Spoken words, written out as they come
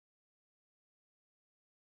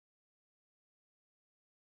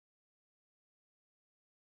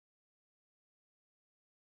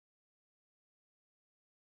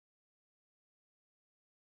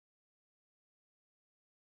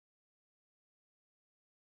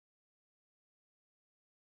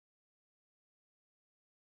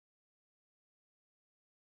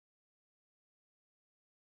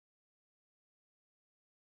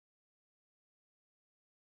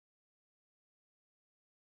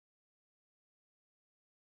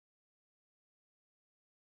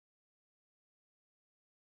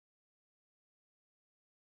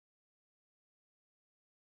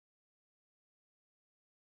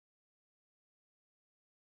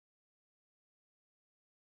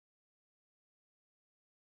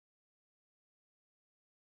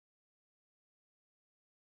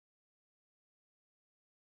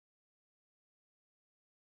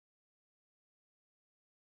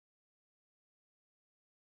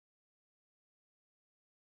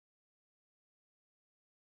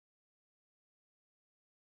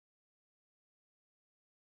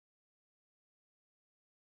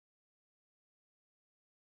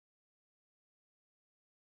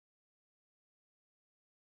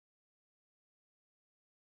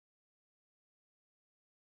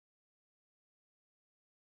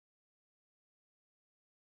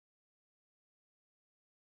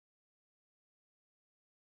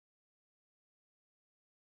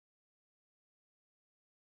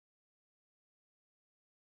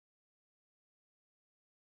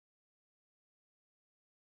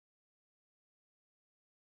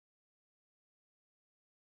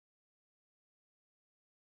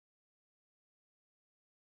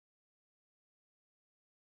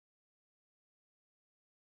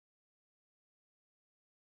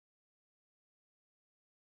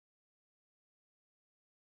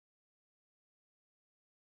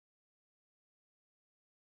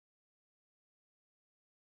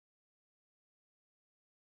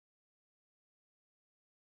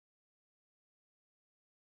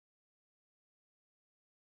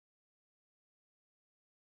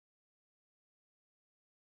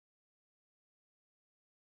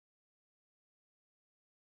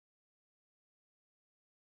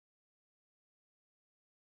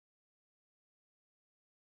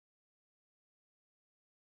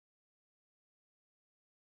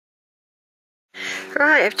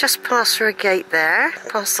Right, I've just passed through a gate there,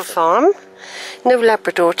 past the farm. No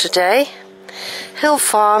Labrador today. Hill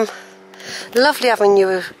Farm. Lovely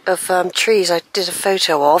avenue of trees I did a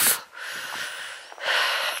photo of.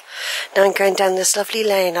 Now I'm going down this lovely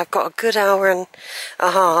lane. I've got a good hour and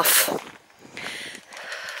a half.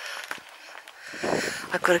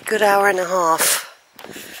 I've got a good hour and a half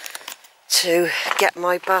to get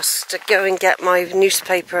my bus to go and get my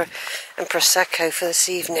newspaper and Prosecco for this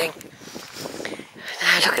evening.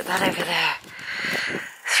 Now look at that over there.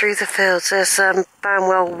 Through the fields there's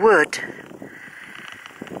Banwell Wood.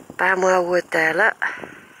 Banwell Wood there, look.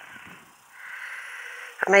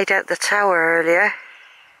 I made out the tower earlier.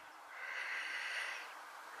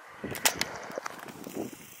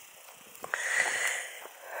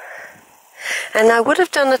 And I would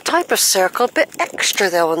have done a type of circle, a bit extra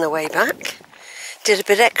though on the way back. Did a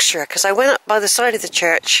bit extra because I went up by the side of the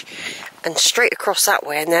church and straight across that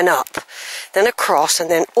way and then up. Then across and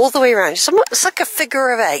then all the way around. It's like a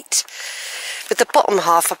figure of 8. With the bottom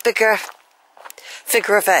half a bigger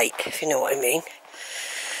figure of 8, if you know what I mean.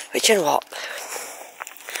 But you know what?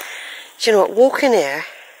 Do you know what? Walking here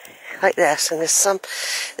like this and there's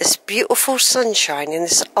this beautiful sunshine in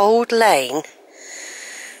this old lane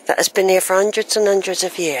that has been here for hundreds and hundreds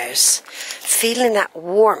of years, feeling that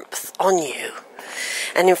warmth on you,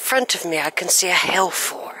 and in front of me I can see a hill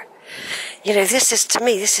fort. You know, this is, to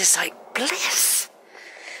me, this is like bliss,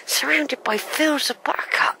 surrounded by fields of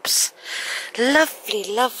buttercups, lovely,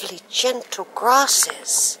 lovely, gentle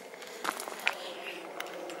grasses.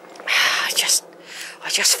 I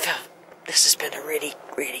just feel this has been a really,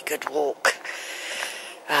 really good walk,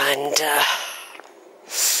 and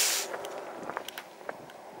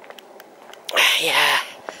yeah,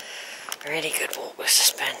 a really good walk this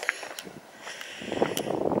has been.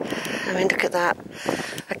 I mean, look at that.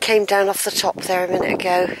 I came down off the top there a minute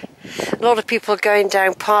ago. A lot of people are going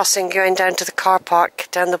down, going down to the car park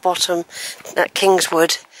down the bottom at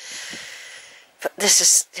Kingswood. But this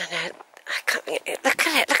is, you know, look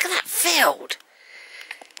at it, look at that field.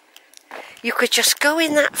 You could just go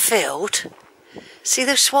in that field, see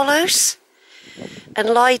those swallows, and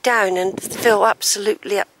lie down and feel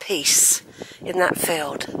absolutely at peace in that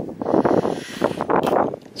field.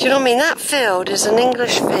 Do you know what I mean? That field is an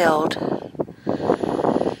English field.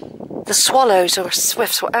 The swallows or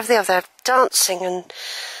swifts, whatever they are, they're dancing and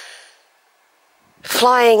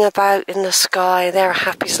flying about in the sky. They're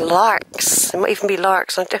happy as larks. They might even be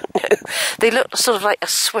larks, I don't know. They look sort of like a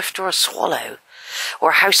swift or a swallow or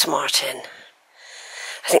a house martin.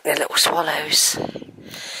 I think they're little swallows.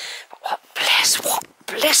 But what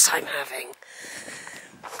bliss I'm having.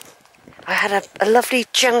 I had a lovely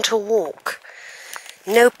gentle walk.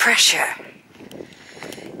 No pressure.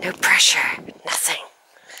 No pressure. Nothing.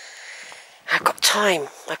 I've got time.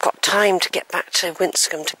 I've got time to get back to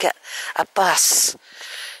Winscombe, to get a bus,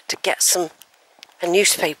 to get a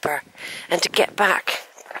newspaper, and to get back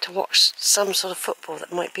to watch some sort of football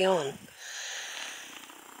that might be on.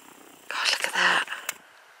 God, look at that.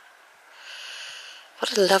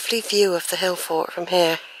 What a lovely view of the hill fort from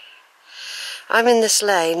here. I'm in this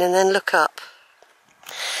lane and then look up.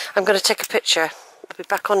 I'm going to take a picture. I'll be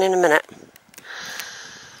back on in a minute.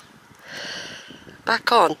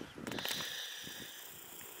 Back on.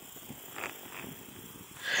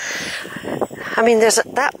 I mean, there's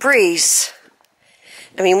that breeze.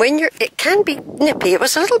 I mean, it can be nippy. It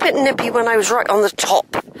was a little bit nippy when I was right on the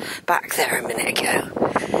top back there a minute ago.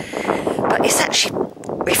 But it's actually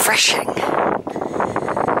refreshing.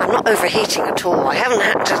 I'm not overheating at all. I haven't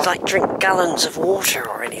had to like drink gallons of water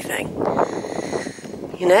or anything.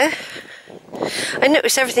 You know? I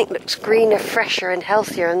notice everything looks greener, fresher and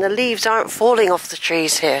healthier, and the leaves aren't falling off the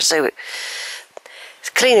trees here, so it's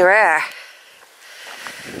cleaner air.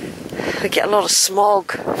 We get a lot of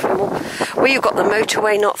smog from where you've got the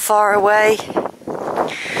motorway not far away.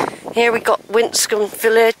 Here we got Winscombe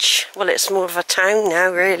village. Well, it's more of a town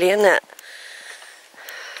now, really, isn't it?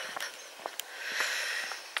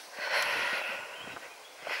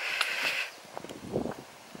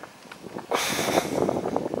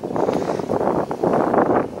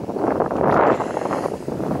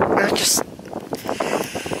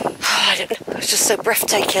 I don't know, it was just so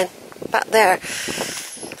breathtaking. Back there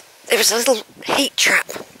was a little heat trap,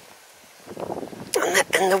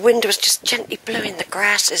 and the wind was just gently blowing the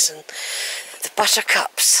grasses and the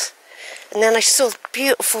buttercups, and then I saw the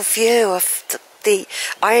beautiful view of the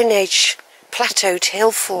Iron Age plateaued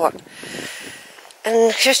hill fort, and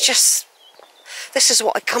it was just, this is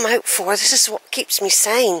what I come out for. This is what keeps me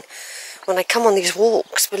sane when I come on these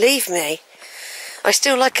walks, believe me. I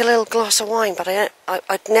still like a little glass of wine, but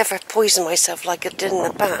I'd never poison myself like I did in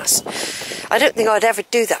the past. I don't think I'd ever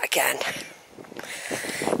do that again.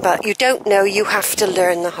 But you don't know, you have to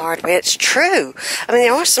learn the hard way. It's true. I mean,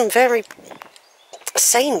 there are some very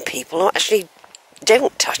sane people who actually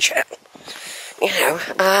don't touch it. You know,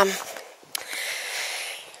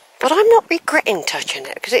 but I'm not regretting touching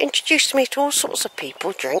it, because it introduced me to all sorts of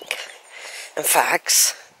people, drink and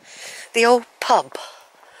fags, the old pub,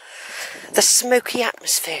 the smoky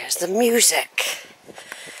atmospheres, the music.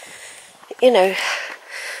 You know,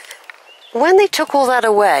 when they took all that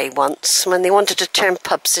away once, when they wanted to turn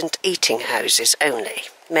pubs into eating houses only,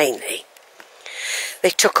 mainly, they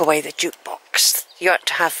took away the jukebox. You had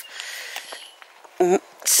to have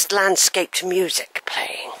landscaped music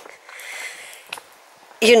playing.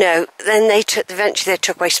 You know, then eventually they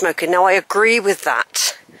took away smoking. Now I agree with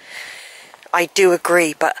that. I do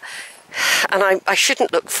agree, but, and I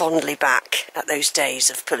shouldn't look fondly back at those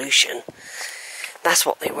days of pollution. That's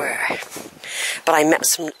what they were. But I met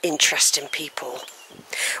some interesting people.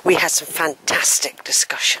 We had some fantastic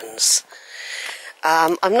discussions.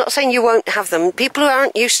 I'm not saying you won't have them. People who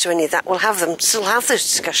aren't used to any of that will have them, still have those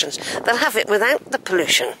discussions. They'll have it without the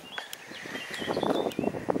pollution.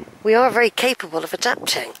 We are very capable of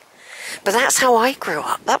adapting. But that's how I grew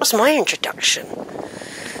up. That was my introduction.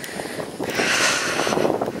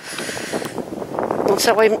 And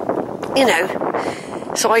so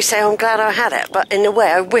so I say I'm glad I had it. But in a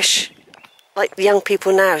way, I wish, like the young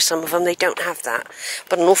people now, some of them, they don't have that.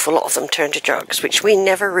 But an awful lot of them turn to drugs, which we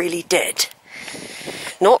never really did.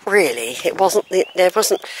 Not really. It wasn't,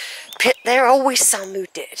 there are always some who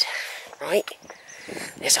did, right?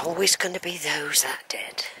 There's always going to be those that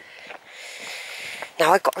did.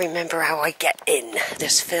 Now I've got to remember how I get in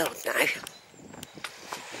this field now.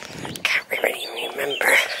 Can't really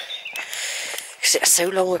remember. Because it's so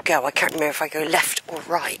long ago, I can't remember if I go left or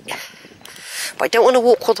right. But I don't want to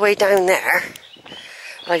walk all the way down there.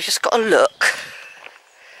 I just got to look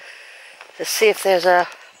to see if there's a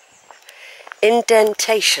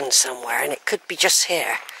indentation somewhere, and it could be just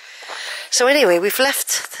here. So anyway, we've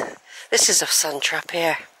left. This is a sun trap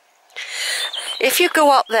here. If you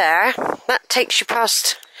go up there, that takes you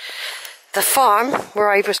past the farm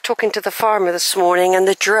where I was talking to the farmer this morning, and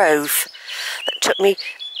the drove that took me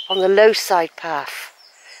on the low side path.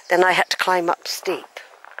 Then I had to climb up steep.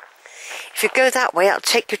 If you go that way, it'll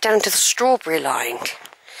take you down to the strawberry line.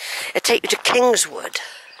 It'll take you to Kingswood.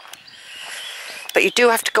 But you do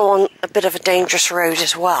have to go on a bit of a dangerous road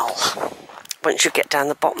as well, once you get down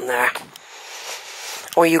the bottom there.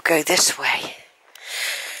 Or you go this way.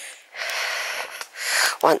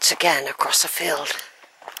 Once again, across a field.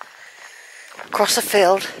 Across a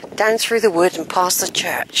field, down through the wood and past the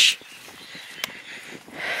church.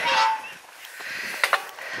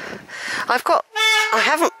 I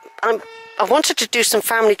wanted to do some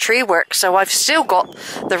family tree work, so I've still got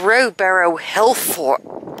the Rowbarrow Hill Fort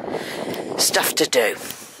stuff to do.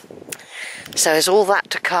 So there's all that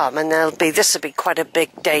to come, and this will be quite a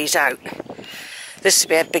big days out. This will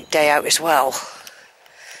be a big day out as well.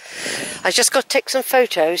 I just got to take some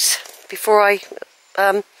photos before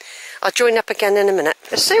I'll join up again in a minute.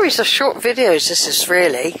 A series of short videos this is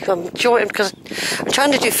really. I'm joining because I'm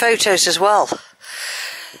trying to do photos as well.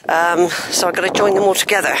 So I've got to join them all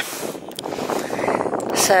together.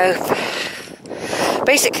 So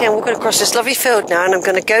basically I'm walking across this lovely field now, and I'm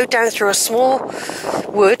going to go down through a small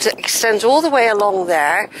wood that extends all the way along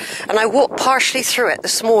there, and I walked partially through it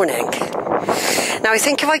this morning. Now I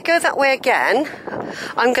think if I go that way again,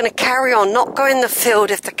 I'm going to carry on, not go in the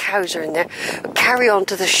field if the cows are in there, but carry on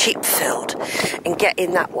to the sheep field and get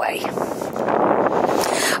in that way.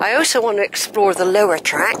 I also want to explore the lower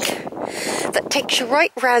track that takes you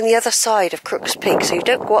right round the other side of Crook's Peak, so you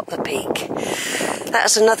don't go up the peak.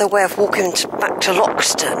 That's another way of walking back to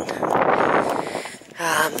Loxton.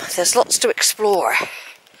 There's lots to explore.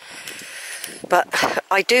 But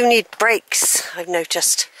I do need breaks, I've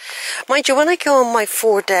noticed. Mind you, when I go on my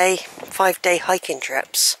 4-day, 5-day hiking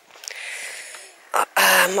trips,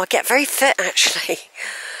 I get very fit actually.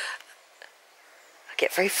 I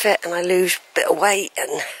get very fit and I lose a bit of weight,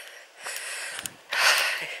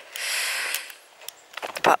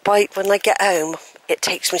 but when I get home, it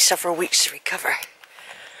takes me several weeks to recover.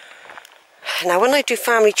 Now when I do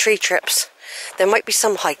family tree trips, there might be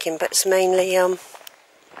some hiking, but it's mainly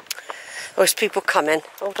there's people coming.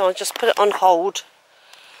 Hold on, just put it on hold.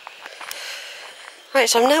 Right,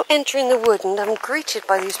 so I'm now entering the wood, and I'm greeted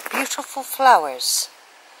by these beautiful flowers.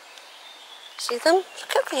 See them?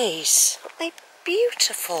 Look at these. Aren't they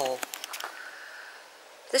beautiful?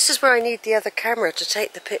 This is where I need the other camera to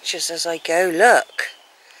take the pictures as I go. Look.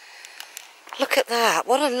 Look at that.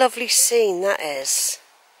 What a lovely scene that is.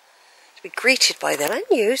 To be greeted by them. And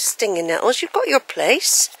you, stinging nettles, you've got your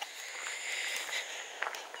place.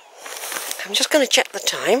 I'm just going to check the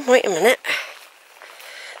time. Wait a minute.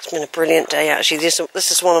 It's been a brilliant day, actually. This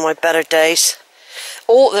is one of my better days.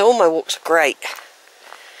 All my walks are great.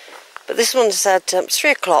 But this one said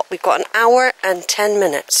 3 o'clock. We've got an hour and 10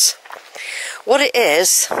 minutes. What it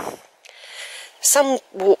is, some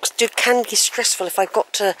walks can be stressful if I've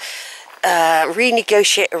got to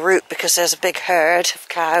renegotiate a route because there's a big herd of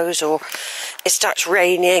cows, or it starts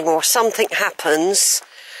raining, or something happens.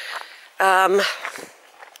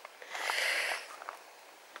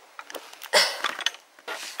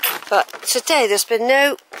 But today there's been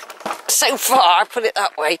no, so far, put it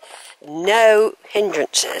that way, no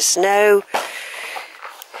hindrances, no.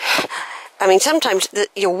 I mean, sometimes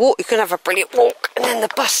you can have a brilliant walk, and then the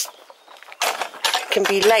bus can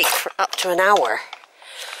be late for up to an hour,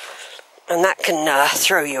 and that can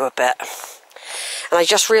throw you a bit. And I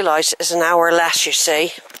just realised it's an hour less, you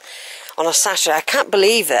see, on a Saturday. I can't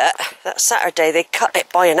believe it. That Saturday they cut it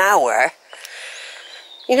by an hour.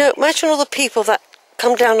 You know, imagine all the people that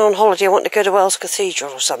come down on holiday and want to go to Wells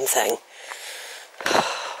Cathedral or something.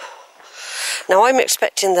 Now I'm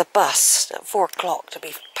expecting the bus at 4 o'clock to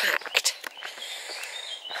be packed.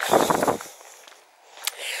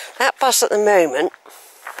 That bus at the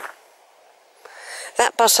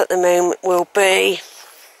moment will be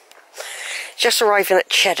just arriving at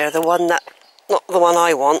Cheddar, the one that, not the one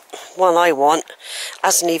I want,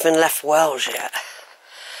 hasn't even left Wells yet.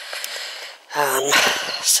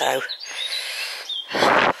 So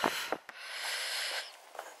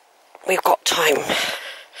we've got time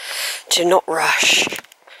to not rush,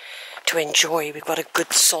 to enjoy. We've got a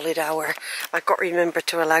good solid hour. I've got to remember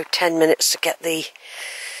to allow 10 minutes to get the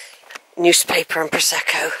newspaper and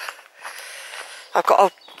Prosecco. I've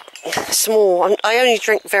got a small, I only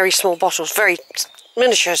drink very small bottles, very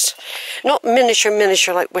miniatures. Not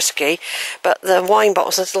miniature like whiskey, but the wine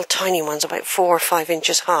bottles, the little tiny ones, about 4 or 5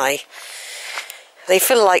 inches high. They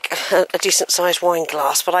feel like a decent sized wine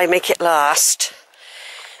glass, but I make it last.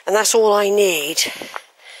 And that's all I need.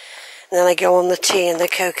 And then I go on the tea and the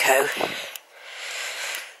cocoa.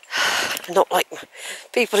 Not like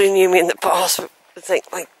people who knew me in the past would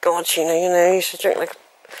think, my God, you know, you should drink like,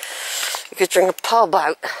 you could drink a pub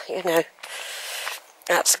out, you know.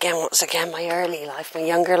 That's once again, my early life, my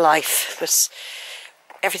younger life was,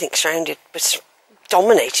 everything was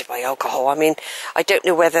dominated by alcohol. I mean, I don't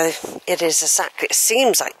know whether it is exactly, it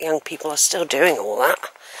seems like young people are still doing all that.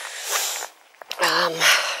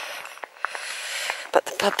 But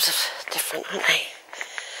the pubs are different, aren't they?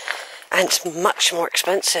 And it's much more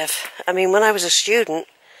expensive. I mean, when I was a student,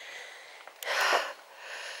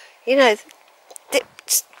 you know,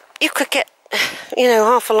 you could get, you know,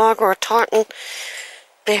 half a lager or a tartan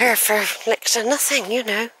beer for next to nothing, you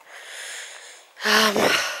know.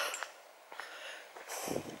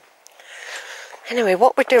 Anyway,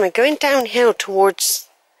 what we're doing, we're going downhill towards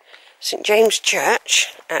St James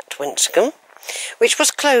Church at Winscombe, which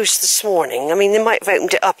was closed this morning. I mean, they might have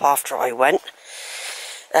opened it up after I went.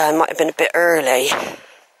 Might have been a bit early.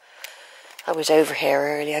 I was over here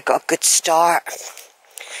early. I got a good start.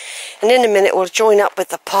 And in a minute we'll join up with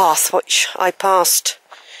the path, which I passed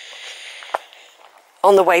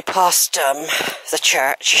on the way past the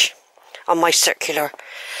church, on my circular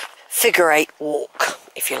figure 8 walk,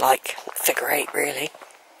 if you like. Figure 8, really,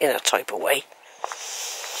 in a type of way.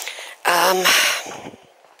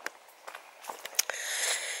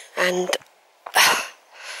 And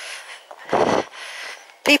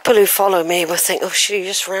people who follow me will think, oh, should you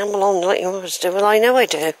just ramble on like you always do? Well, I know I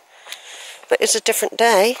do. But it's a different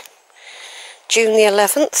day. June the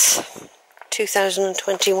 11th,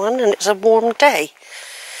 2021, and it's a warm day.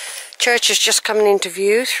 Church is just coming into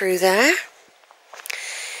view through there.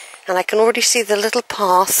 And I can already see the little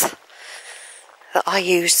path that I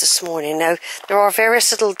used this morning. Now, there are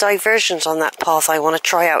various little diversions on that path I want to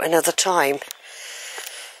try out another time.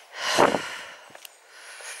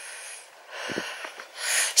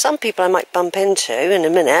 Some people I might bump into in a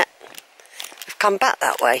minute have come back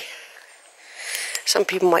that way. Some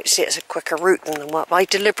people might see it as a quicker route than the one. I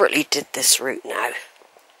deliberately did this route now.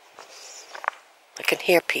 I can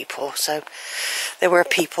hear people, so there were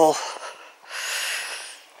people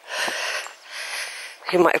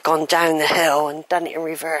who might have gone down the hill and done it in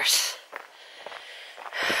reverse.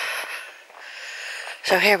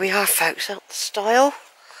 So here we are, folks, at the stile.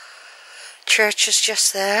 Church is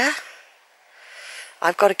just there.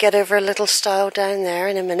 I've got to get over a little stile down there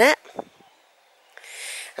in a minute.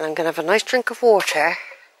 And I'm going to have a nice drink of water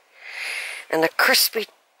and a crispy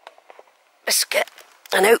biscuit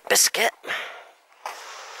an oat biscuit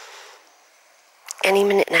any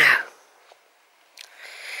minute now.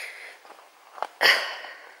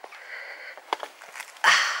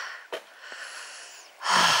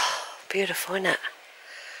 Oh, beautiful, isn't it?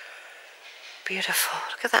 Beautiful.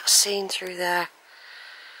 Look at that scene through there.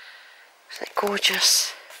 Isn't it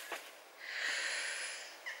gorgeous?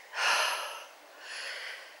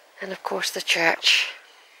 And of course the church.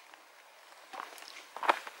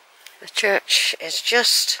 The church is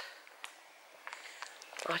just...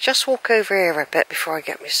 I'll just walk over here a bit before I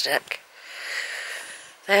get my stick.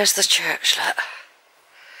 There's the church, look.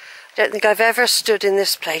 I don't think I've ever stood in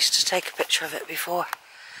this place to take a picture of it before.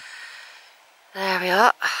 There we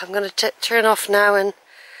are. I'm going to turn off now and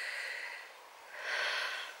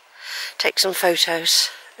take some photos.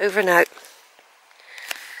 Over and out.